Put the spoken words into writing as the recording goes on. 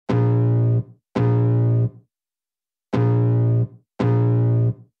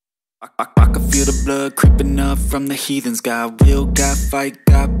the blood creeping up from the heathens. Got will, got fight,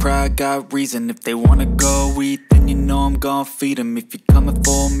 got pride, got reason. If they wanna go eat, then you know I'm gon' feed them. If you're coming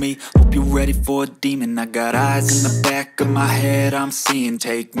for me, hope you're ready for a demon. I got eyes in the back of my head, I'm seeing.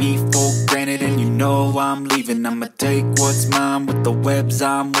 Take me for granted and you know I'm leaving. I'ma take what's mine with the webs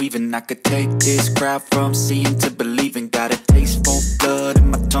I'm weaving. I could take this crowd from seeing to believing. Got a taste for blood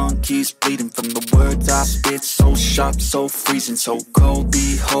and my tongue keeps bleeding from the words I spit. So sharp, so freezing, so cold.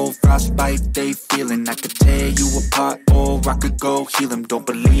 Behold, frostbite they feeling. I could tear you apart or I could go heal them. Don't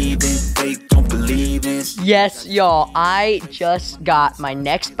believe in fate, don't believe in... Yes, y'all, I just got my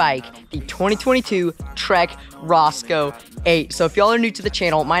next bike, the 2022 Trek Roscoe 8. So if y'all are new to the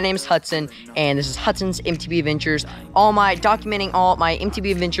channel, my name is Hudson, and this is Hudson's MTB Adventures. Documenting all my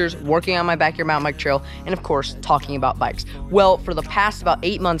MTB adventures, working on my backyard mountain bike trail, and of course, talking about bikes. Well, for the past about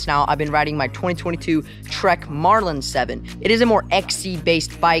 8 months now, I've been riding my 2022 Trek Marlin 7. It is a more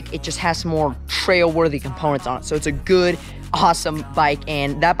XC-based bike. It just has some more trail-worthy components on it. So it's a good, awesome bike,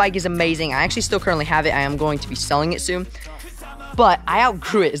 and that bike is amazing. I actually still currently have it. I am going to be selling it soon. But I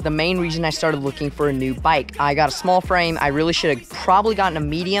outgrew it is the main reason I started looking for a new bike. I got a small frame. I really should have probably gotten a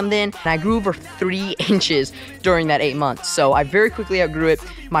medium then. And I grew over 3 inches during that 8 months. So I very quickly outgrew it.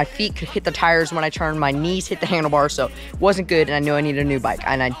 My feet could hit the tires when I turned. My knees hit the handlebars. So it wasn't good. And I knew I needed a new bike.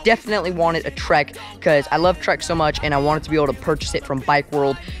 And I definitely wanted a Trek because I love Trek so much. And I wanted to be able to purchase it from Bike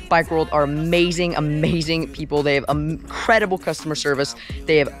World. Bike World are amazing, amazing people. They have incredible customer service.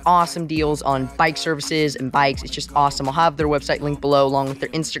 They have awesome deals on bike services and bikes. It's just awesome. I'll have their website link below along with their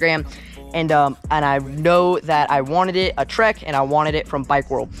Instagram, and I know that I wanted a Trek and I wanted it from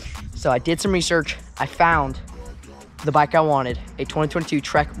Bike World. So I did some research. I found the bike I wanted, a 2022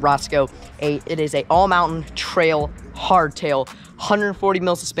 Trek Roscoe 8. It is a all-mountain trail hardtail, 140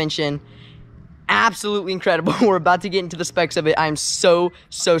 mil suspension. Absolutely incredible. We're about to get into the specs of it. I'm so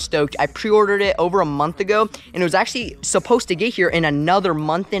stoked. I pre-ordered it over a month ago, and it was actually supposed to get here in another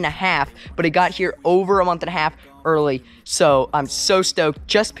month and a half, but it got here over a month and a half early. So I'm so stoked.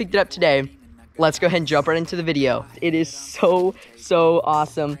 Just picked it up today. Let's go ahead and jump right into the video. It is so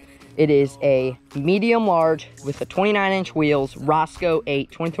awesome. It is a medium large with the 29-inch wheels, Roscoe 8,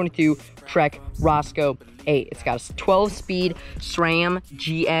 2022 Trek Roscoe 8. It's got a 12-speed SRAM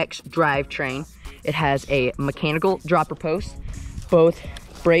GX drivetrain. It has a mechanical dropper post. Both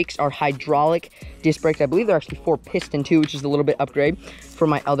brakes are hydraulic disc brakes. I believe they're actually 4-piston too, which is a little bit upgrade for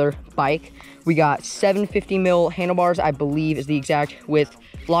my other bike. We got 750 mil handlebars, I believe is the exact width.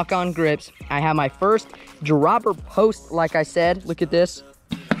 Lock-on grips. I have my first dropper post, like I said. Look at this.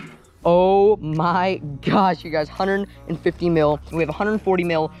 Oh my gosh, you guys, 150 mil. We have 140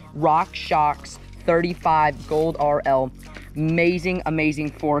 mil Rock Shocks 35 Gold RL.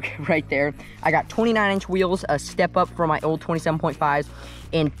 Amazing fork right there. I got 29-inch wheels, a step up from my old 27.5s,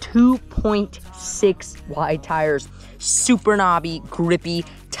 and 2.6 wide tires. Super knobby, grippy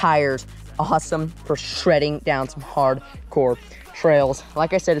tires. Awesome for shredding down some hardcore trails.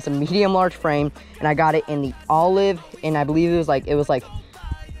 Like I said, it's a medium large frame, and I got it in the olive, and I believe it was like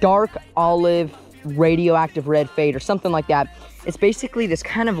dark olive radioactive red fade or something like that. It's basically this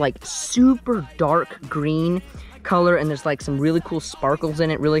kind of like super dark green color, and there's like some really cool sparkles in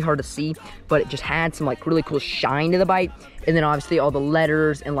it, really hard to see, but it just had some like really cool shine to the bike. And then obviously all the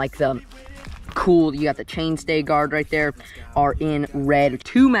letters and like the cool, you got the chainstay guard right there, are in red.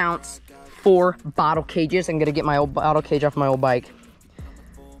 2 mounts, 4 bottle cages. I'm gonna get my old bottle cage off my old bike.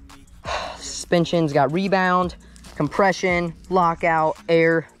 Suspension's got rebound, compression, lockout,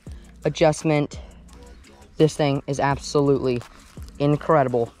 air adjustment. This thing is absolutely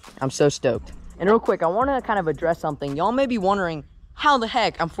incredible. I'm so stoked. And real quick, I want to kind of address something. Y'all may be wondering, how the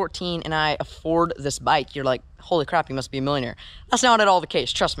heck I'm 14 and I afford this bike? You're like, holy crap, you must be a millionaire. That's not at all the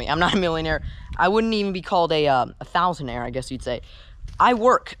case. Trust me, I'm not a millionaire. I wouldn't even be called a thousandaire, I guess you'd say. I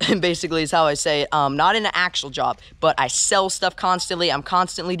work, basically is how I say it. Not in an actual job, but I sell stuff constantly. I'm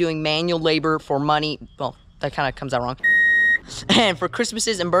constantly doing manual labor for money. Well, that kind of comes out wrong. And for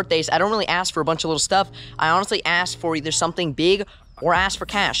Christmases and birthdays, I don't really ask for a bunch of little stuff. I honestly ask for either something big or ask for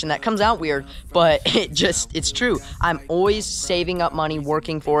cash, and that comes out weird, but it's true. I'm always saving up money,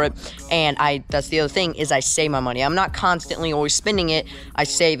 working for it, and that's the other thing, is I save my money. I'm not constantly always spending it, I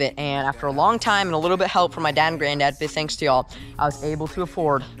save it, and after a long time and a little bit of help from my dad and granddad, big thanks to y'all, I was able to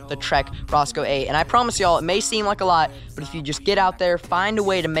afford the Trek Roscoe 8, and I promise y'all, it may seem like a lot, but if you just get out there, find a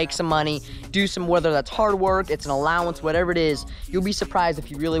way to make some money, do some, whether that's hard work, it's an allowance, whatever it is, you'll be surprised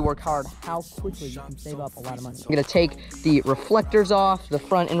if you really work hard how quickly you can save up a lot of money. I'm gonna take the reflectors off, the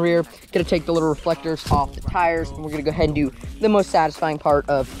front and rear, gonna take the little reflectors off the tires, and we're gonna go ahead and do the most satisfying part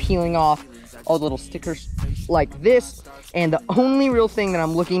of peeling off all the little stickers like this. And the only real thing that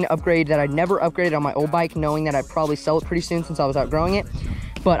I'm looking to upgrade that I never upgraded on my old bike, knowing that I'd probably sell it pretty soon since I was outgrowing it,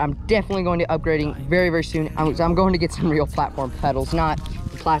 but I'm definitely going to upgrading very, very soon. I'm going to get some real platform pedals, not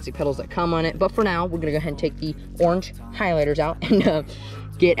the plastic pedals that come on it. But for now, we're gonna go ahead and take the orange highlighters out and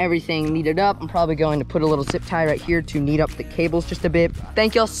get everything neated up. I'm probably going to put a little zip tie right here to neat up the cables just a bit.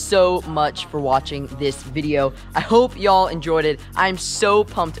 Thank y'all so much for watching this video. I hope y'all enjoyed it. I'm so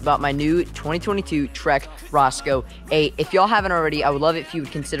pumped about my new 2022 Trek Roscoe 8. If y'all haven't already, I would love it if you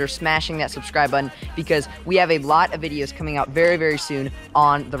would consider smashing that subscribe button, because we have a lot of videos coming out very, very soon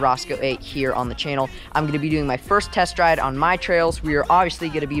on the Roscoe 8 here on the channel. I'm going to be doing my first test ride on my trails. We are obviously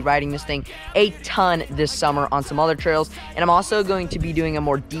going to be riding this thing a ton this summer on some other trails, and I'm also going to be doing a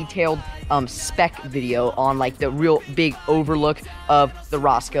more detailed spec video on like the real big overlook of the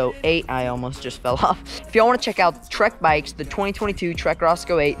Roscoe 8. I almost just fell off. If y'all want to check out Trek bikes, the 2022 Trek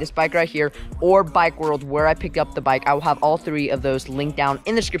Roscoe 8, this bike right here, or Bike World where I picked up the bike, I will have all three of those linked down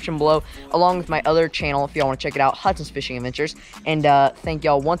in the description below, along with my other channel if y'all want to check it out, Hudson's Fishing Adventures. And thank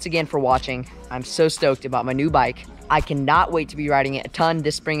y'all once again for watching. I'm so stoked about my new bike. I cannot wait to be riding it a ton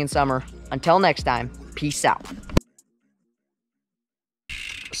this spring and summer. Until next time, peace out.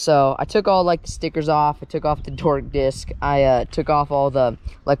 So I took all like the stickers off. I took off the torque disc. I took off all the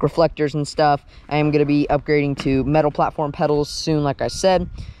like reflectors and stuff. I am going to be upgrading to metal platform pedals soon, like I said.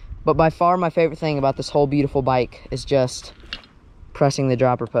 But by far my favorite thing about this whole beautiful bike is just pressing the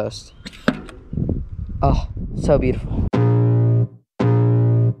dropper post. Oh, so beautiful.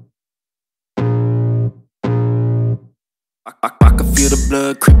 I can feel the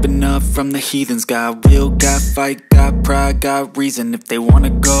blood creeping up from the heathens. Got will, got fight, got pride, got reason. If they wanna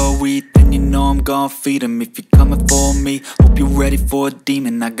go eat, then you know I'm gon' feed them. If you're coming for me, hope you're ready for a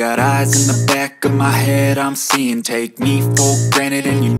demon. I got eyes in the back of my head, I'm seeing. Take me for granted and you